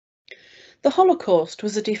The Holocaust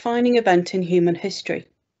was a defining event in human history,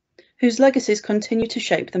 whose legacies continue to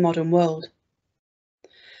shape the modern world.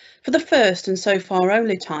 For the first and so far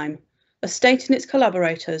only time, a state and its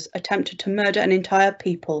collaborators attempted to murder an entire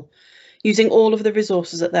people using all of the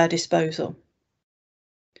resources at their disposal.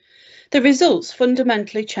 The results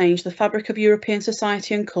fundamentally changed the fabric of European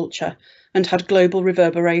society and culture and had global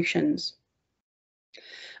reverberations.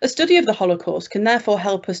 A study of the Holocaust can therefore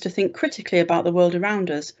help us to think critically about the world around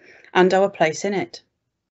us and our place in it.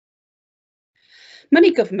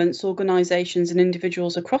 Many governments, organisations and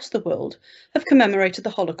individuals across the world have commemorated the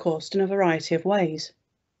Holocaust in a variety of ways.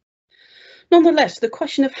 Nonetheless, the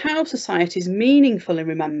question of how societies meaningfully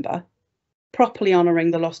remember, properly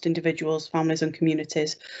honouring the lost individuals, families and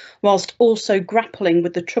communities, whilst also grappling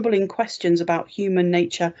with the troubling questions about human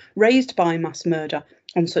nature raised by mass murder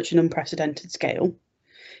on such an unprecedented scale,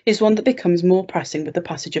 is one that becomes more pressing with the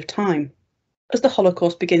passage of time, as the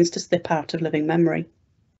Holocaust begins to slip out of living memory.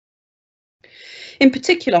 In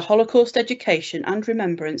particular, Holocaust education and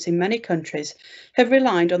remembrance in many countries have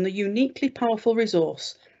relied on the uniquely powerful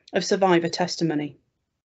resource of survivor testimony.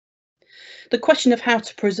 The question of how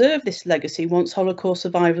to preserve this legacy once Holocaust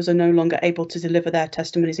survivors are no longer able to deliver their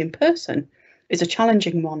testimonies in person is a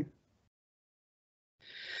challenging one.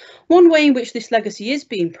 One way in which this legacy is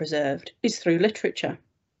being preserved is through literature.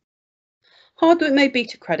 Hard though it may be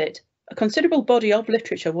to credit, a considerable body of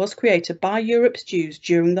literature was created by Europe's Jews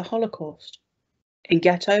during the Holocaust, in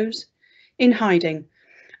ghettos, in hiding,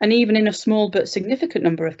 and even in a small but significant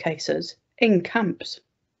number of cases, in camps.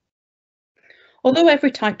 Although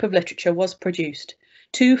every type of literature was produced,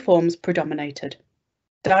 two forms predominated: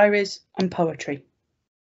 diaries and poetry.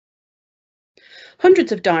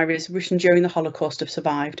 Hundreds of diaries written during the Holocaust have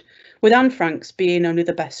survived, with Anne Frank's being only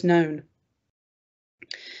the best known.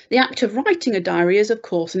 The act of writing a diary is, of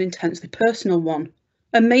course, an intensely personal one,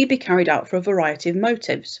 and may be carried out for a variety of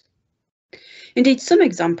motives. Indeed, some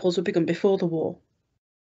examples were begun before the war.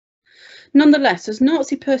 Nonetheless, as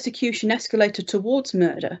Nazi persecution escalated towards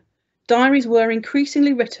murder, diaries were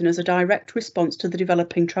increasingly written as a direct response to the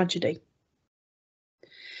developing tragedy.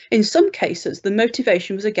 In some cases, the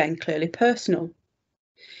motivation was again clearly personal.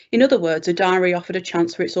 In other words, a diary offered a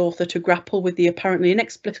chance for its author to grapple with the apparently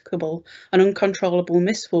inexplicable and uncontrollable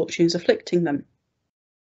misfortunes afflicting them.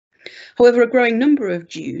 However, a growing number of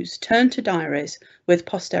Jews turned to diaries with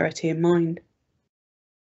posterity in mind.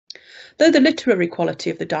 Though the literary quality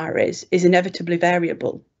of the diaries is inevitably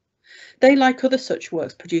variable, they, like other such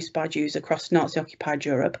works produced by Jews across Nazi-occupied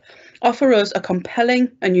Europe, offer us a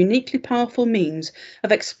compelling and uniquely powerful means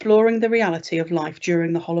of exploring the reality of life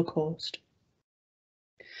during the Holocaust.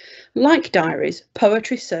 Like diaries,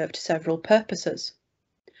 poetry served several purposes.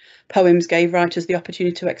 Poems gave writers the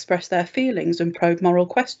opportunity to express their feelings and probe moral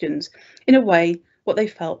questions in a way what they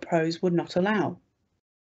felt prose would not allow.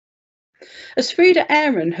 As Frieda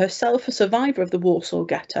Aaron, herself a survivor of the Warsaw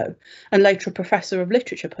Ghetto and later a professor of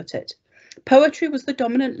literature, put it, poetry was the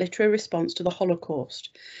dominant literary response to the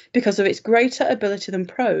Holocaust because of its greater ability than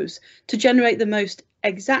prose to generate the most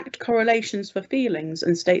exact correlations for feelings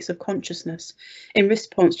and states of consciousness in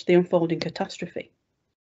response to the unfolding catastrophe.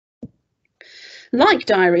 Like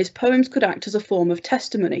diaries, poems could act as a form of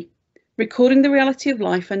testimony, recording the reality of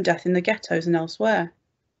life and death in the ghettos and elsewhere.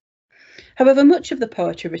 However, much of the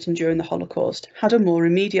poetry written during the Holocaust had a more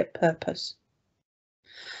immediate purpose.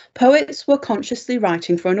 Poets were consciously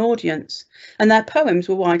writing for an audience, and their poems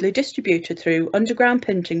were widely distributed through underground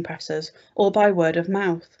printing presses or by word of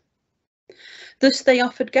mouth. Thus, they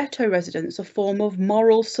offered ghetto residents a form of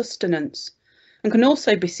moral sustenance and can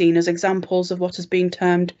also be seen as examples of what has been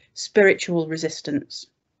termed spiritual resistance.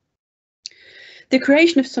 The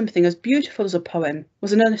creation of something as beautiful as a poem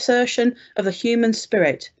was an assertion of the human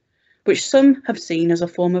spirit, which some have seen as a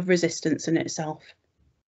form of resistance in itself.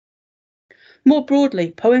 More broadly,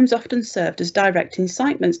 poems often served as direct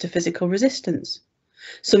incitements to physical resistance.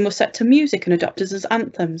 Some were set to music and adopted as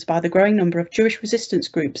anthems by the growing number of Jewish resistance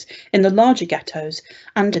groups in the larger ghettos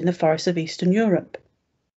and in the forests of Eastern Europe.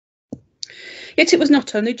 Yet it was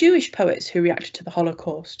not only Jewish poets who reacted to the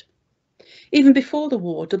Holocaust. Even before the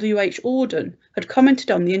war, W.H. Auden had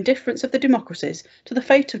commented on the indifference of the democracies to the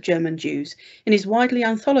fate of German Jews in his widely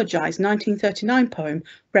anthologised 1939 poem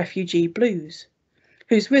Refugee Blues,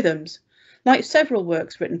 whose rhythms, like several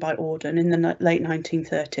works written by Auden in the late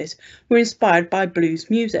 1930s, were inspired by blues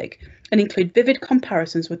music and include vivid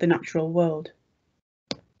comparisons with the natural world.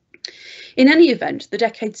 In any event, the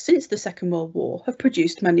decades since the Second World War have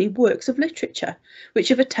produced many works of literature which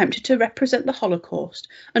have attempted to represent the Holocaust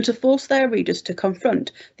and to force their readers to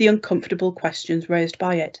confront the uncomfortable questions raised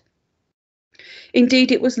by it.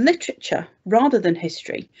 Indeed, it was literature, rather than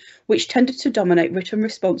history, which tended to dominate written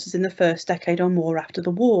responses in the first decade or more after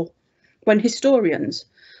the war, when historians,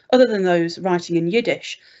 other than those writing in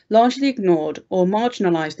Yiddish, largely ignored or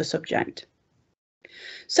marginalised the subject.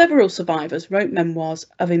 Several survivors wrote memoirs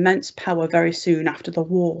of immense power very soon after the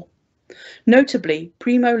war, notably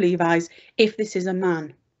Primo Levi's If This Is a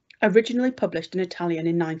Man, originally published in Italian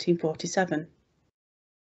in 1947.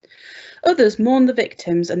 Others mourned the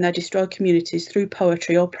victims and their destroyed communities through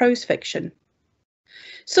poetry or prose fiction.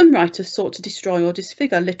 Some writers sought to destroy or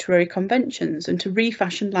disfigure literary conventions and to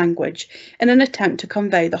refashion language in an attempt to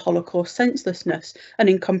convey the Holocaust senselessness and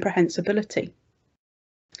incomprehensibility.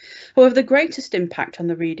 However, the greatest impact on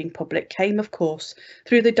the reading public came, of course,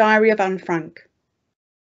 through the Diary of Anne Frank.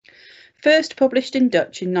 First published in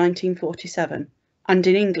Dutch in 1947 and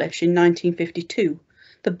in English in 1952,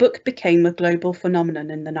 the book became a global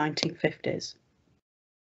phenomenon in the 1950s.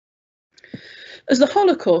 As the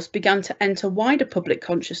Holocaust began to enter wider public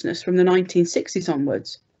consciousness from the 1960s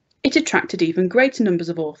onwards, it attracted even greater numbers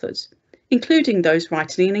of authors, including those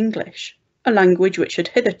writing in English, a language which had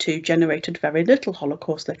hitherto generated very little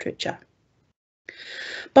Holocaust literature.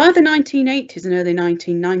 By the 1980s and early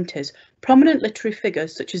 1990s, prominent literary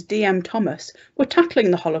figures such as D.M. Thomas were tackling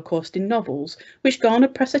the Holocaust in novels which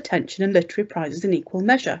garnered press attention and literary prizes in equal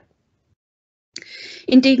measure.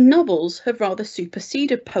 Indeed, novels have rather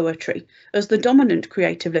superseded poetry as the dominant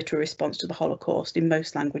creative literary response to the Holocaust in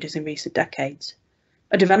most languages in recent decades,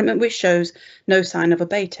 a development which shows no sign of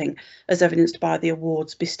abating, as evidenced by the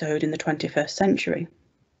awards bestowed in the 21st century.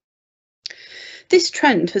 This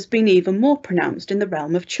trend has been even more pronounced in the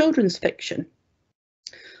realm of children's fiction.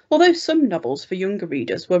 Although some novels for younger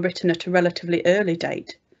readers were written at a relatively early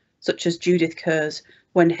date, such as Judith Kerr's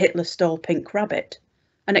When Hitler Stole Pink Rabbit,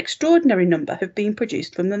 an extraordinary number have been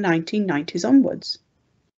produced from the 1990s onwards.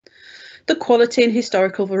 The quality and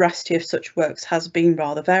historical veracity of such works has been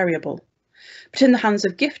rather variable, but in the hands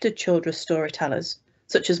of gifted children's storytellers,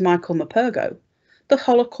 such as Michael Morpurgo, the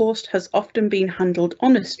Holocaust has often been handled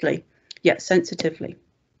honestly, yet sensitively.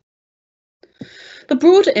 The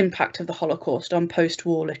broader impact of the Holocaust on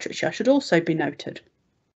post-war literature should also be noted.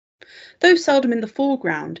 Though seldom in the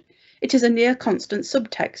foreground, it is a near constant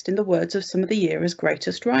subtext in the words of some of the era's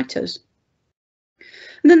greatest writers.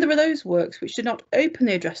 And then there are those works which do not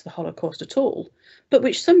openly address the Holocaust at all, but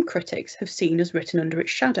which some critics have seen as written under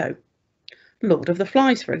its shadow. Lord of the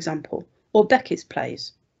Flies, for example, or Beckett's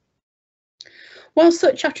plays. While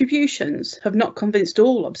such attributions have not convinced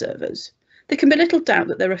all observers, there can be little doubt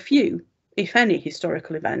that there are few, if any,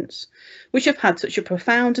 historical events which have had such a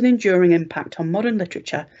profound and enduring impact on modern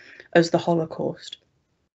literature as the Holocaust.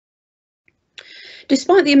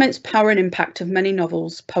 Despite the immense power and impact of many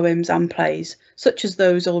novels, poems and plays, such as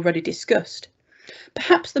those already discussed,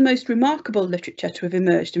 perhaps the most remarkable literature to have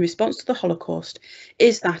emerged in response to the Holocaust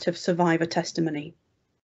is that of survivor testimony.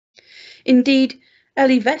 Indeed,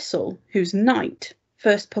 Elie Wiesel, whose Night,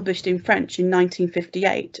 first published in French in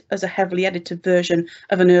 1958 as a heavily edited version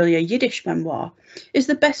of an earlier Yiddish memoir, is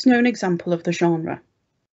the best known example of the genre.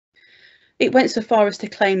 It went so far as to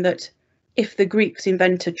claim that if the Greeks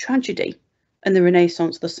invented tragedy and the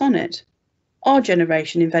Renaissance the sonnet, our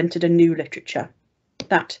generation invented a new literature,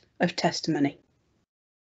 that of testimony.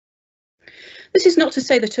 This is not to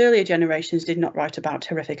say that earlier generations did not write about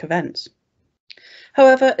horrific events.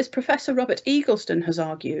 However, as Professor Robert Eagleston has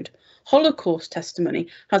argued, Holocaust testimony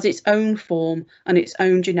has its own form and its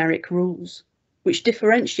own generic rules, which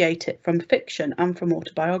differentiate it from fiction and from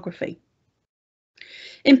autobiography.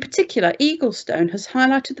 In particular, Eaglestone has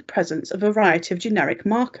highlighted the presence of a variety of generic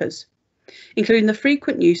markers, including the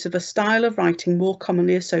frequent use of a style of writing more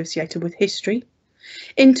commonly associated with history,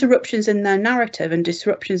 interruptions in their narrative and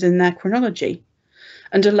disruptions in their chronology,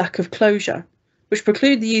 and a lack of closure, which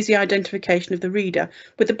preclude the easy identification of the reader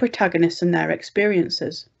with the protagonists and their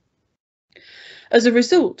experiences. As a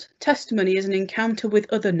result, testimony is an encounter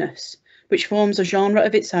with otherness, which forms a genre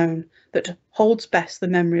of its own that holds best the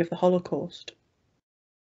memory of the Holocaust.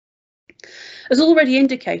 As already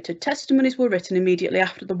indicated, testimonies were written immediately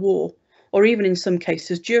after the war, or even in some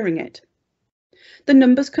cases during it. The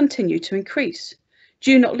numbers continue to increase,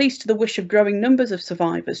 due not least to the wish of growing numbers of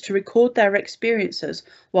survivors to record their experiences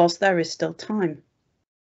whilst there is still time.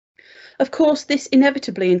 Of course, this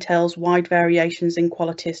inevitably entails wide variations in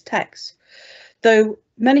quality as texts, though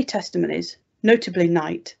many testimonies, notably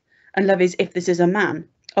Night and Levy's If This Is a Man,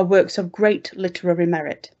 are works of great literary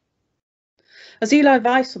merit. As Elie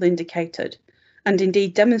Wiesel indicated, and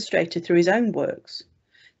indeed demonstrated through his own works,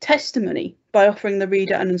 testimony, by offering the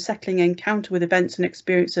reader an unsettling encounter with events and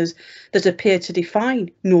experiences that appear to defy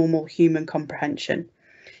normal human comprehension,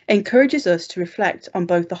 encourages us to reflect on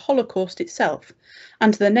both the Holocaust itself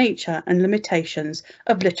and the nature and limitations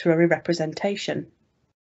of literary representation.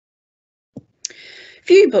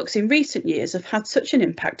 Few books in recent years have had such an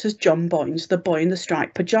impact as John Boyne's The Boy in the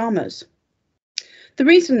Striped Pyjamas. The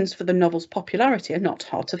reasons for the novel's popularity are not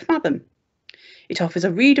hard to fathom. It offers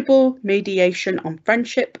a readable mediation on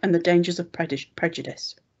friendship and the dangers of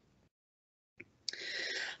prejudice.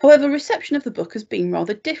 However, reception of the book has been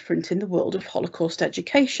rather different in the world of Holocaust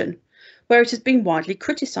education, where it has been widely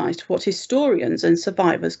criticised for what historians and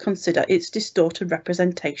survivors consider its distorted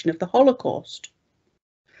representation of the Holocaust.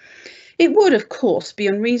 It would, of course, be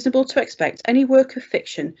unreasonable to expect any work of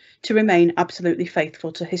fiction to remain absolutely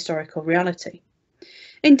faithful to historical reality.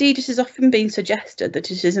 Indeed, it has often been suggested that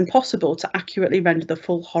it is impossible to accurately render the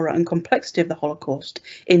full horror and complexity of the Holocaust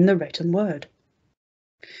in the written word.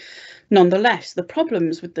 Nonetheless, the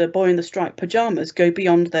problems with The Boy in the Striped Pyjamas go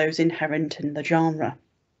beyond those inherent in the genre.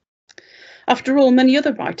 After all, many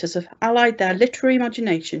other writers have allied their literary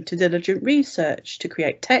imagination to diligent research to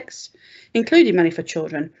create texts, including many for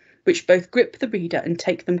children, which both grip the reader and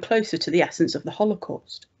take them closer to the essence of the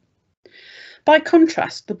Holocaust. By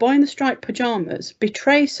contrast, The Boy in the Striped Pyjamas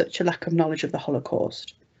betrays such a lack of knowledge of the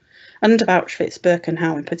Holocaust, and of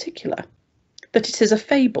Auschwitz-Birkenau in particular, that it is a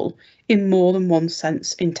fable in more than one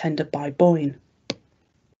sense intended by Boyne.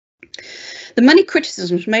 The many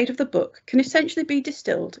criticisms made of the book can essentially be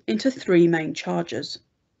distilled into three main charges.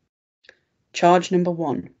 Charge number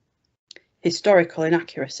 1, historical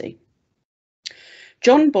inaccuracy.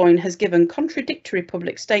 John Boyne has given contradictory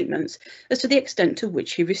public statements as to the extent to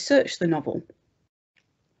which he researched the novel.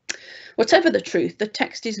 Whatever the truth, the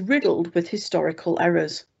text is riddled with historical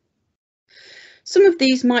errors. Some of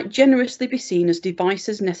these might generously be seen as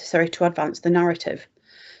devices necessary to advance the narrative,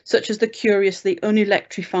 such as the curiously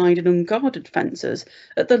unelectrified and unguarded fences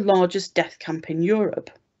at the largest death camp in Europe,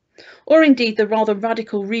 or indeed the rather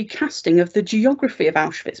radical recasting of the geography of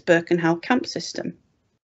Auschwitz-Birkenau camp system.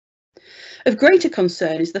 Of greater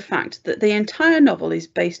concern is the fact that the entire novel is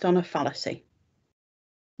based on a fallacy.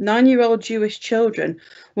 9-year-old Jewish children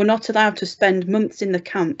were not allowed to spend months in the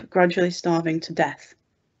camp gradually starving to death.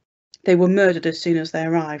 They were murdered as soon as they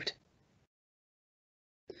arrived.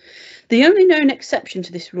 The only known exception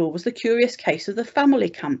to this rule was the curious case of the family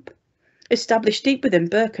camp, established deep within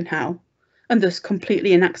Birkenau and thus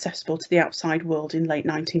completely inaccessible to the outside world in late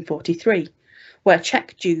 1943. Where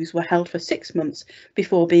Czech Jews were held for 6 months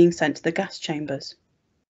before being sent to the gas chambers.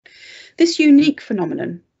 This unique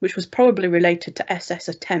phenomenon, which was probably related to SS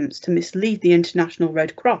attempts to mislead the International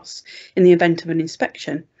Red Cross in the event of an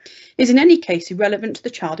inspection, is in any case irrelevant to the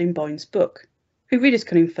child in Boyne's book, who readers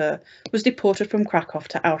can infer was deported from Krakow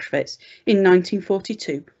to Auschwitz in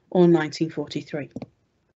 1942 or 1943.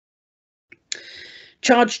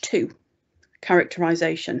 Charge 2,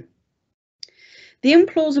 characterisation. The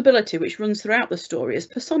implausibility which runs throughout the story is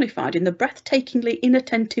personified in the breathtakingly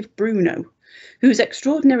inattentive Bruno, whose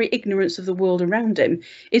extraordinary ignorance of the world around him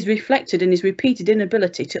is reflected in his repeated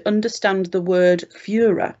inability to understand the word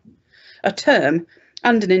Führer, a term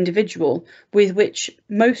and an individual with which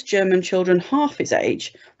most German children half his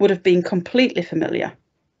age would have been completely familiar.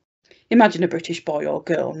 Imagine a British boy or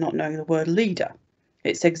girl not knowing the word leader,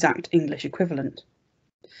 its exact English equivalent.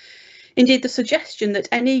 Indeed, the suggestion that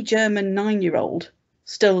any German 9-year-old,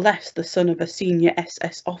 still less the son of a senior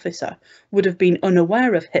SS officer, would have been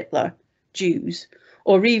unaware of Hitler, Jews,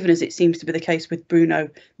 or even, as it seems to be the case with Bruno,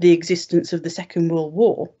 the existence of the Second World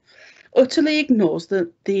War, utterly ignores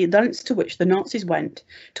the lengths to which the Nazis went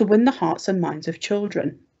to win the hearts and minds of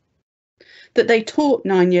children. That they taught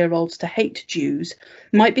 9-year-olds to hate Jews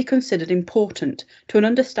might be considered important to an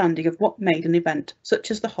understanding of what made an event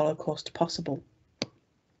such as the Holocaust possible.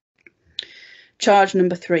 Charge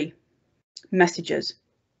number 3, messages.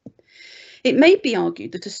 It may be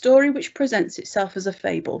argued that a story which presents itself as a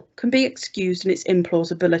fable can be excused in its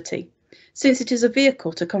implausibility, since it is a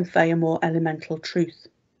vehicle to convey a more elemental truth.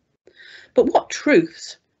 But what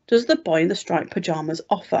truths does The Boy in the Striped Pyjamas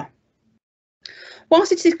offer?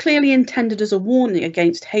 Whilst it is clearly intended as a warning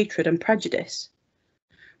against hatred and prejudice,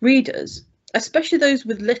 readers, especially those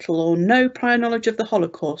with little or no prior knowledge of the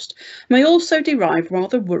Holocaust, may also derive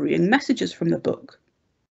rather worrying messages from the book.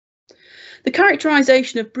 The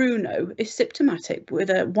characterisation of Bruno is symptomatic with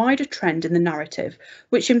a wider trend in the narrative,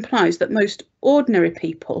 which implies that most ordinary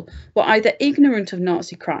people were either ignorant of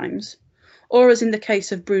Nazi crimes, or, as in the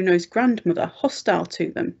case of Bruno's grandmother, hostile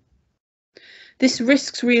to them. This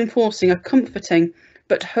risks reinforcing a comforting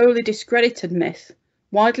but wholly discredited myth,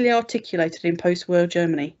 widely articulated in post-war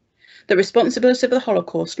Germany, the responsibility of the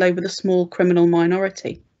Holocaust lay with a small criminal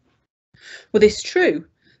minority. Were this true,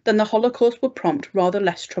 then the Holocaust would prompt rather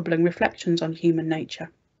less troubling reflections on human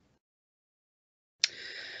nature.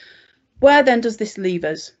 Where then does this leave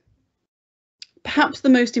us? Perhaps the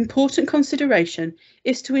most important consideration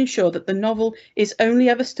is to ensure that the novel is only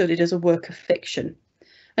ever studied as a work of fiction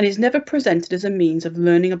and is never presented as a means of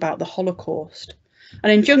learning about the Holocaust, an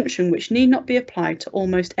injunction which need not be applied to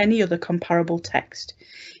almost any other comparable text,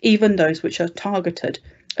 even those which are targeted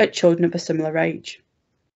at children of a similar age.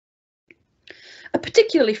 A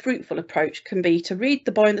particularly fruitful approach can be to read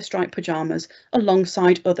The Boy in the Striped Pyjamas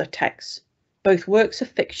alongside other texts, both works of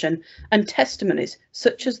fiction and testimonies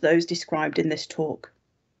such as those described in this talk.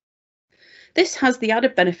 This has the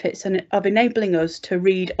added benefits of enabling us to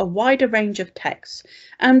read a wider range of texts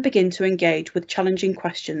and begin to engage with challenging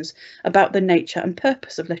questions about the nature and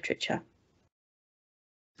purpose of literature.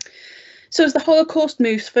 So as the Holocaust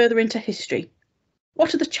moves further into history,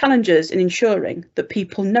 what are the challenges in ensuring that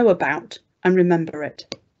people know about and remember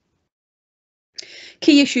it?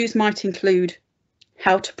 Key issues might include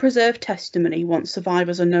how to preserve testimony once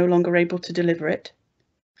survivors are no longer able to deliver it,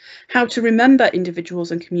 how to remember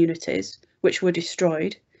individuals and communities which were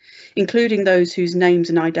destroyed, including those whose names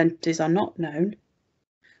and identities are not known,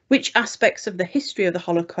 which aspects of the history of the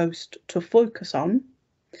Holocaust to focus on,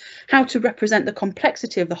 how to represent the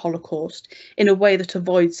complexity of the Holocaust in a way that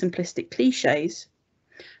avoids simplistic cliches,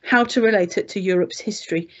 how to relate it to Europe's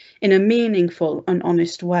history in a meaningful and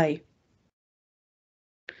honest way.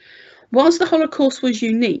 Whilst the Holocaust was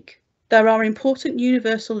unique, there are important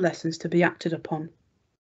universal lessons to be acted upon.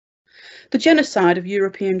 The genocide of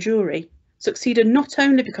European Jewry succeeded not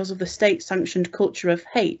only because of the state-sanctioned culture of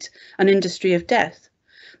hate and industry of death,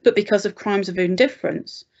 but because of crimes of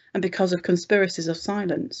indifference and because of conspiracies of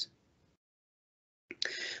silence.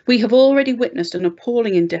 We have already witnessed an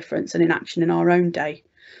appalling indifference and inaction in our own day,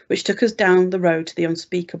 which took us down the road to the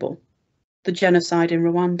unspeakable, the genocide in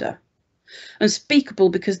Rwanda. Unspeakable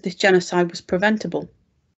because this genocide was preventable.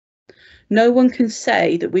 No one can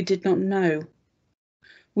say that we did not know.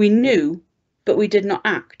 We knew, but we did not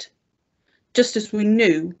act, just as we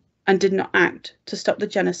knew and did not act to stop the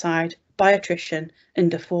genocide by attrition in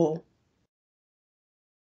Darfur.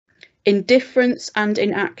 Indifference and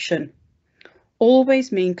inaction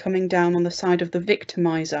always mean coming down on the side of the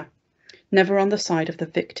victimizer, never on the side of the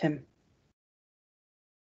victim.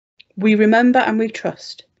 We remember and we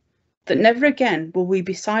trust that never again will we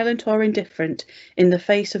be silent or indifferent in the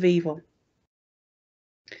face of evil.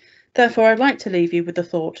 Therefore, I'd like to leave you with the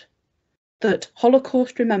thought that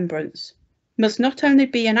Holocaust remembrance must not only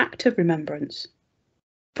be an act of remembrance,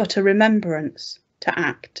 but a remembrance to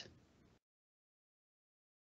act.